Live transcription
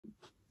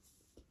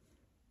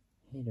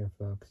Hey there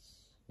folks,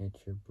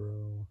 it's your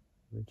bro,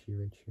 Richie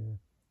Rich here.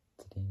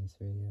 Today in this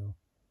video,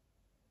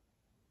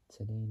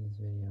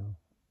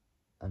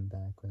 I'm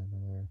back with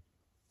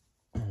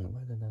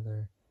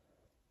another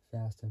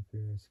Fast and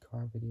Furious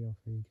car video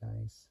for you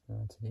guys.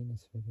 Today in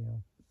this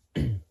video,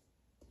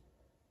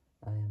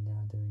 I am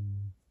now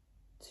doing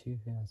Too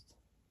Fast,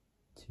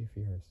 Too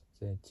Furious.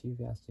 So Too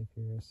Fast, Too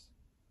Furious,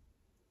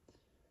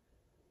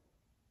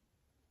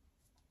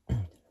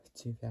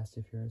 Too Fast,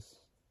 Too Furious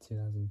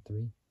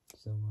 2003.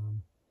 So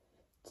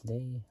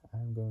today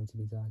I'm going to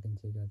be talking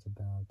to you guys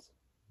about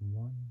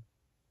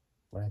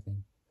what I think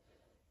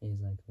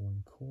is like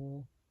one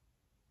cool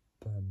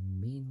but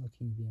mean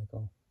looking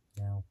vehicle.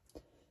 Now,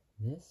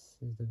 this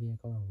is the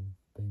vehicle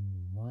I've been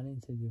wanting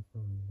to do for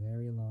a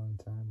very long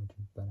time,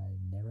 but I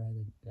never had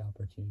the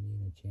opportunity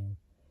and a chance.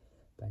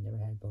 But I never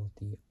had both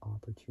the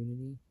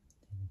opportunity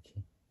and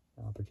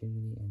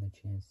the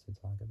chance to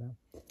talk about.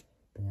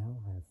 But now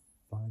I've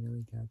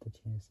finally got the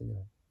chance to do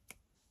it.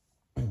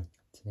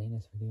 Today in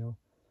this video,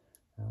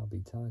 I'll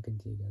be talking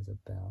to you guys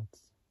about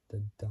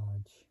the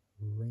Dodge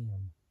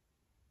Ram.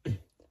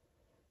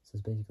 So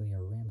it's basically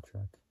a Ram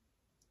truck.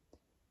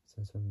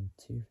 So it's from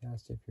Too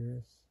Fast, Too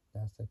Furious.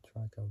 That's the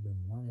truck I've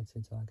been wanting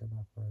to talk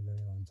about for a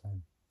very long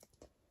time.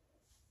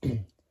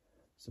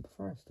 So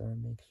before I start,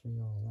 make sure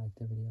you all like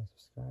the video,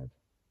 subscribe,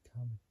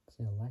 comment.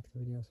 Say like the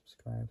video,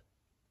 subscribe.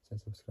 Say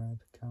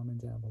subscribe,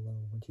 comment down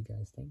below what you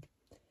guys think.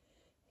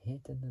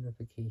 Hit the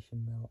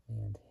notification bell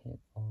and hit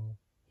all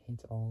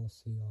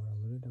so you are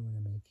alerted when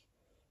I make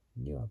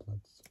new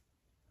uploads.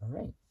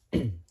 Alright.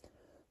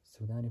 So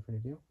without any further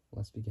ado,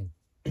 let's begin.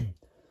 So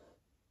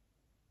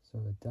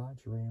the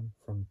Dodge Ram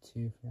from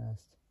Too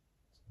Fast,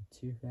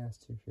 Too Furious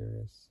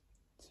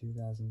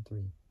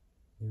 2003.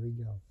 Here we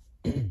go.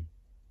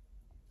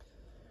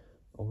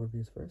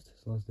 Overviews first,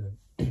 so let's do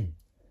it.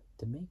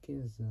 The make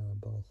is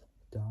both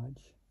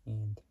Dodge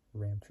and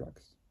Ram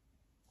trucks.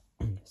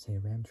 Say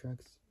Ram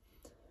trucks.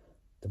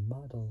 The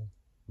model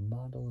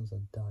is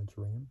a Dodge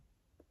Ram.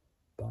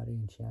 Body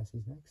and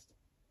chassis next.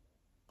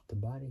 The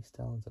body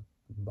style is a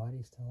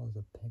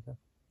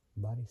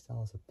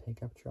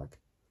pickup truck.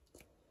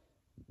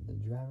 The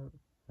driver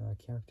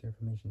character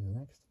information is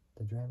next.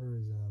 The driver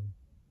is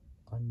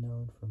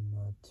unknown from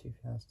Too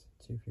Fast,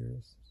 Too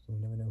Furious, so we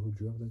never know who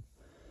drove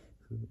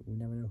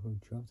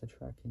the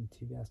truck in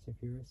Too Fast, Too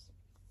Furious.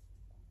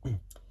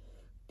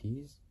 The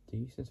use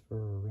is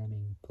for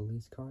ramming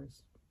police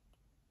cars.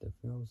 The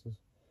films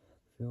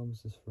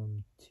is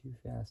from Too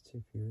Fast,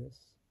 Too Furious.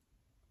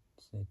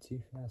 Say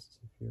Too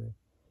Fast, Too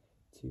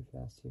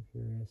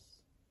Furious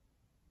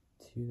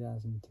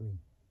 2003.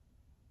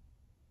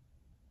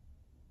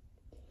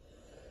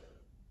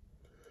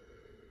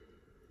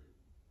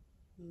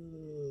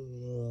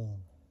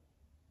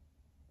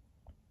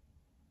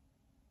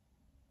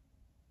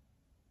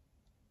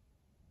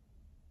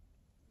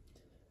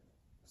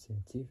 Say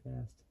Too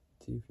Fast,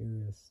 Too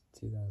Furious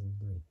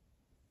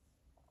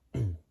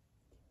 2003.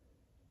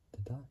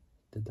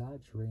 The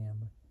Dodge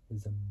Ram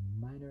is a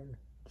minor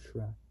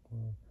truck.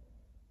 Well,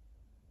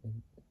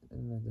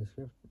 in the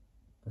description,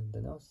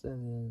 the note says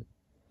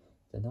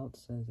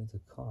it's a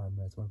car,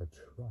 but it's more of a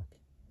truck.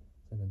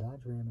 So the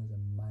Dodge Ram is a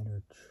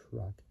minor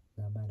truck,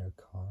 not a minor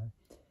car,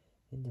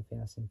 in the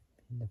Fast and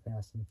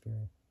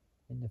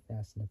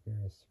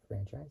Furious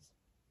franchise.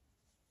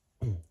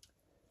 Then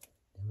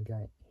we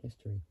got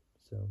history.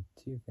 So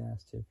Too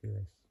Fast, Too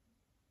Furious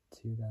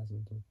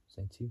 2003.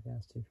 Say Too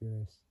Fast, Too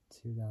Furious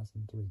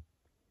 2003.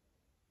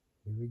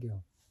 Here we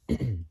go.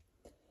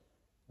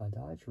 A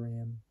Dodge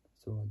Ram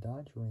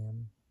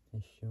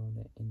is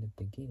shown in the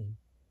beginning.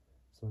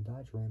 So a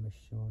Dodge Ram is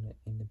shown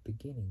in the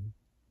beginning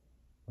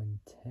when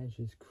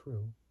Tej's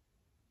crew,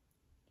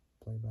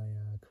 played by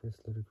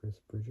Chris Ludacris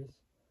Bridges,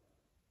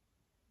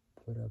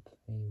 put up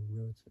a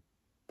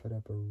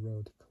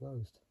road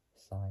closed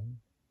sign.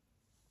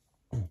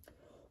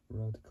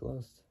 Road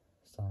closed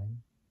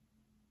sign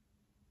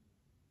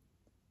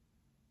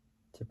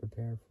to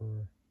prepare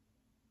for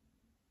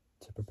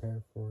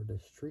the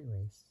street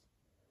race.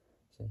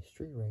 Say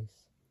street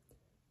race.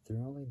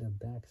 Only the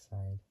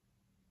backside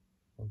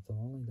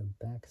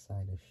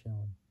is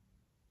shown,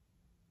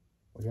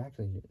 which I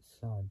actually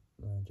saw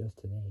just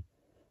today.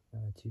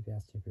 Too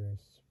Fast, Too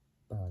Furious,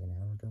 about like an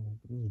hour ago.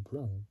 It was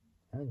brilliant.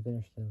 I haven't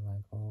finished it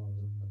like all of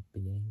the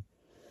beginning.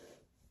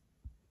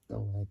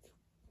 Oh, like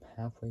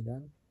halfway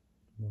done.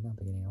 Well, not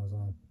beginning. I was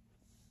on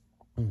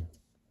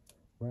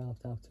where I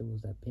left off to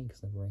was that pink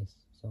slip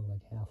race. So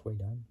like halfway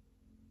done.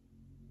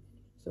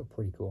 Still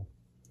pretty cool.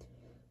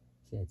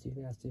 So yeah, Too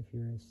Fast, Too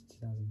Furious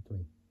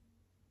 2003.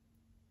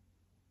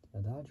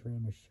 A Dodge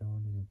Ram is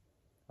shown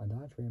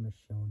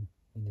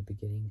in the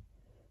beginning.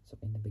 So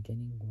in the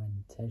beginning,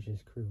 when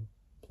Tej's crew,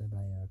 played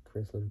by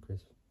Chris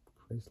Ludacris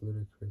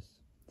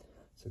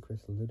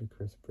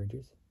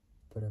Bridges,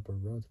 put up a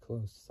road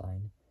closed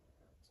sign.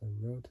 So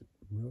road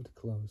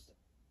closed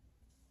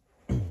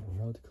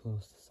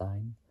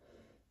sign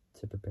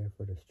to prepare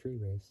for the street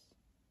race.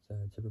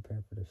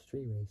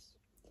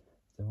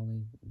 So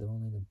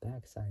only the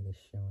backside is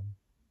shown.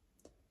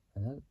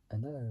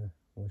 Another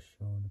was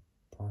shown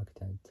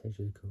parked at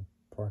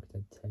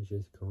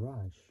Tej's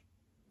garage.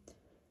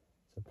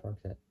 So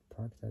parked at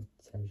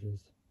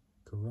Tej's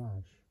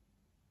garage.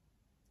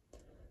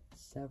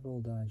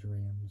 Several Dodge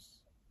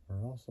Rams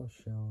are also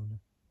shown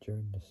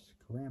during the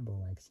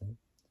scramble exit.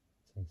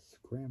 Say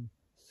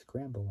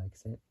scramble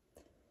exit.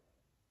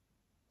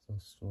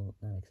 So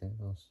not exit.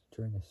 Well,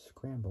 during the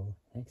scramble,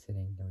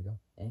 exiting. There we go.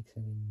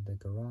 Exiting the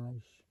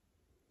garage.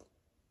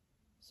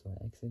 So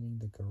exiting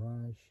the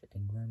garage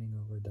and running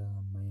over the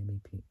Miami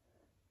PD.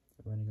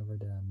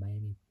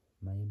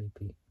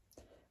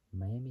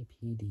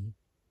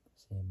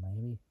 Say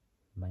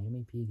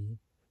Miami PD.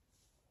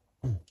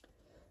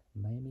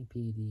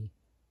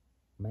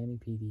 Miami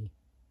PD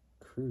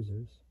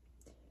cruisers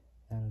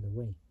out of the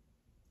way,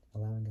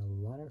 allowing a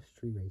lot of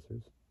street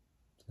racers.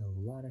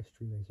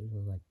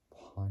 There's like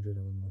hundreds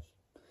of them,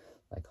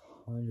 like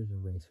hundreds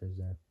of racers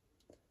there.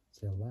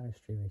 So a lot of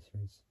street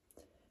racers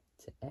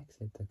to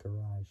exit the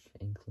garage,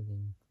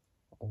 including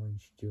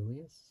Orange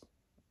Julius,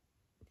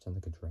 sounds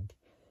like a drink,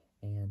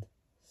 and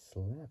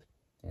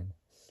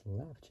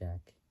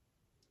Slapjack.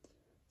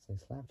 Say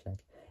Slapjack,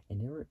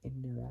 and they were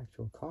in their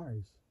actual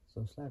cars.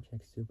 So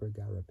Slapjack Super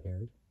got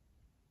repaired.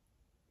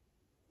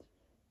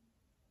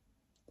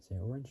 Say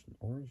Orange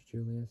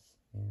Julius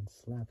and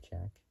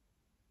Slapjack,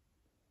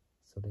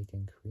 so they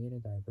can create a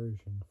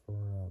diversion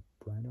for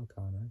Brian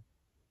O'Connor.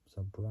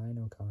 So Brian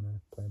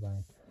O'Connor, played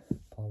by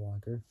Paul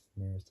Walker,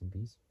 may rest in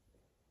peace.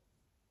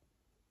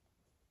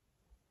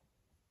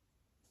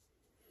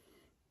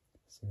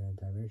 So a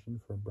diversion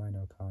for Brian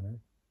O'Connor.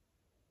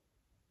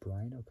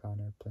 Brian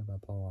O'Connor, played by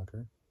Paul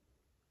Walker,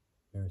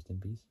 may rest in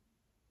peace.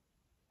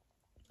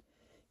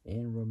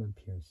 And Roman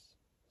Pierce.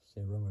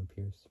 Say Roman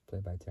Pierce,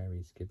 played by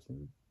Tyrese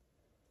Gibson,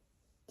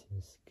 to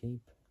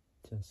escape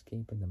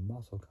in the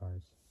muscle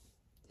cars.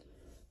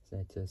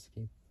 Say to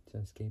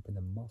escape in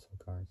the muscle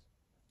cars.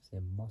 Say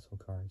muscle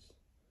cars.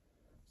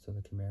 So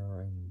the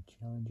Camaro and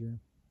Challenger,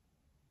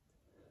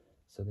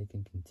 so they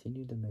can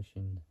continue the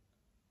mission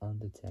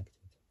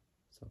undetected.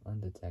 So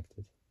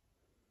undetected.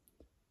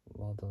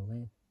 While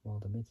the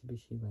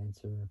Mitsubishi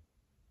Lancer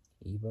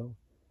Evo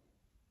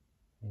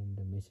and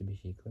the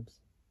Mitsubishi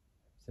Eclipse.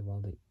 So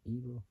while the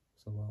Evo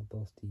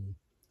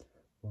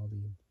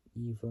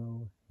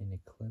and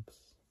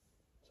Eclipse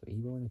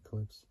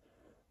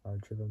are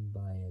driven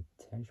by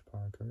Tej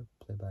Parker,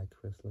 played by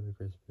Chris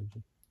Ludacris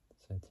Bridges.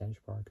 So Tej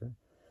Parker,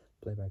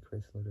 played by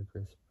Chris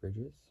Ludacris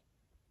Bridges.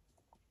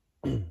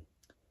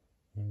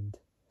 And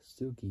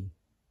Suki,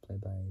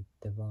 played by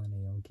Devon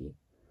Aoki,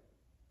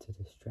 to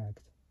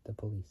distract the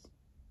police.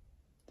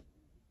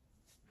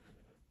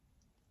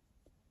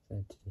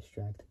 So to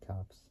distract the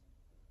cops.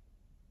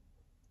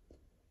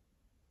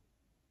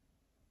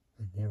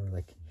 And they were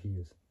like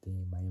confused, the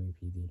Miami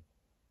PD.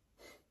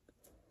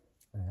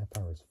 That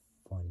part was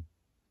funny.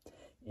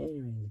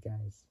 Anyways,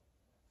 guys,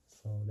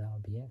 so that'll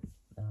be it.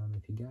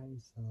 If you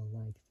guys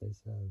like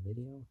this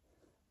video,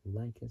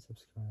 like and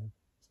subscribe.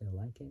 Say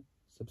like it,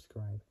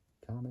 subscribe,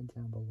 comment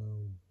down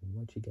below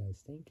what you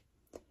guys think.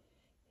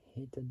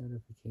 Hit the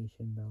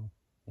notification bell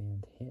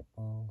and hit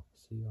all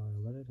so you are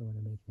alerted when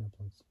I'm making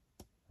uploads.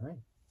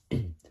 Alright.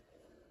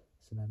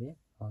 So that'll be it.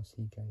 I'll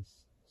see you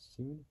guys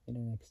soon in the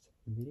next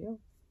video.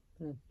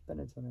 But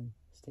until then,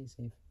 stay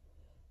safe.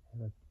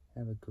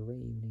 Have a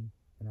great evening,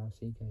 and I'll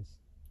see you guys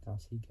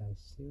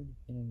soon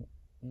in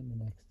the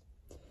next.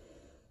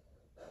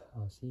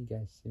 I'll see you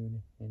guys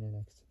soon in the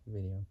next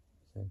video.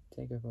 So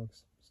take care,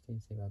 folks. Stay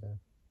safe out there,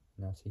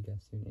 and I'll see you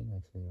guys soon in the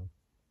next video.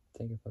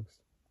 Take care, folks.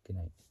 Good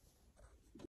night.